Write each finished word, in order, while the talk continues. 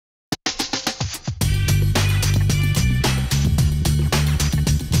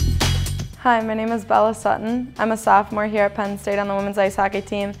Hi, my name is Bella Sutton. I'm a sophomore here at Penn State on the women's ice hockey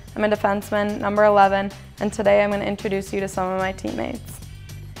team. I'm a defenseman, number 11, and today I'm going to introduce you to some of my teammates.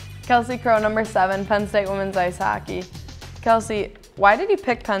 Kelsey Crow, number 7, Penn State women's ice hockey. Kelsey, why did you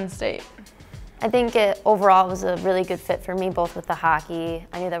pick Penn State? I think it overall was a really good fit for me, both with the hockey.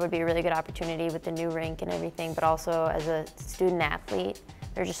 I knew that would be a really good opportunity with the new rink and everything, but also as a student athlete.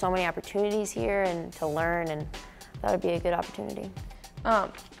 There's just so many opportunities here and to learn, and that would be a good opportunity.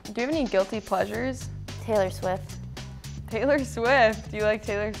 Do you have any guilty pleasures? Taylor Swift. Taylor Swift. Do you like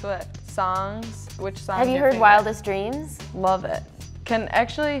Taylor Swift? Songs? Which songs? Have you heard Wildest Dreams? Love it.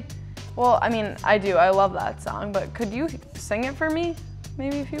 Well, I mean, I do. I love that song, but could you sing it for me?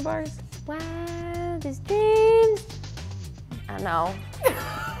 Maybe a few bars? Wildest Dreams. I don't know.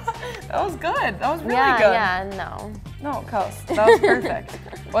 That was good. That was really good. Yeah, no. No, Kels, that was perfect.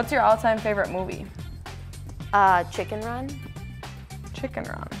 What's your all-time favorite movie? Chicken Run. Chicken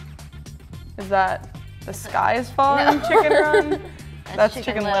Run. Is that The Sky is Falling? No. Chicken Run? That's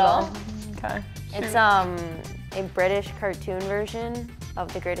Chicken Little. Okay. Shoot. It's a British cartoon version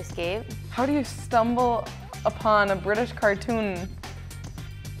of The Great Escape. How do you stumble upon a British cartoon?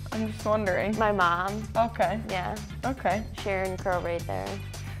 I'm just wondering. My mom. Okay. Yeah. Okay. Sharon Crow right there.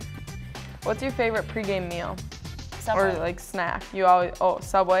 What's your favorite pregame meal? Subway. Or like snack? You always,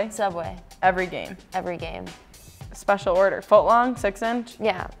 Subway? Subway. Every game? Every game. Special order, foot long, 6-inch?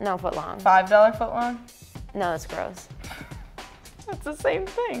 Yeah, no, foot long. $5 foot long? No, that's gross. It's the same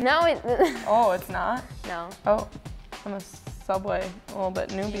thing. No, Oh, it's not? No. Oh, I'm a Subway, a little bit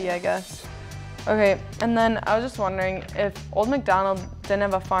newbie, I guess. Okay, and then I was just wondering, if Old MacDonald didn't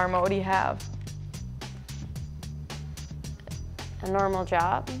have a farm, what would he have? A normal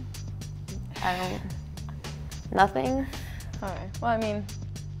job? Nothing? Okay, well, I mean,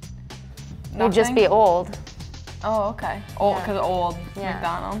 nothing? You'd just be old. Oh, okay. Old, because old Yeah.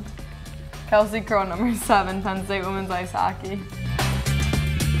 MacDonald. Kelsey Crow, number 7, Penn State women's ice hockey.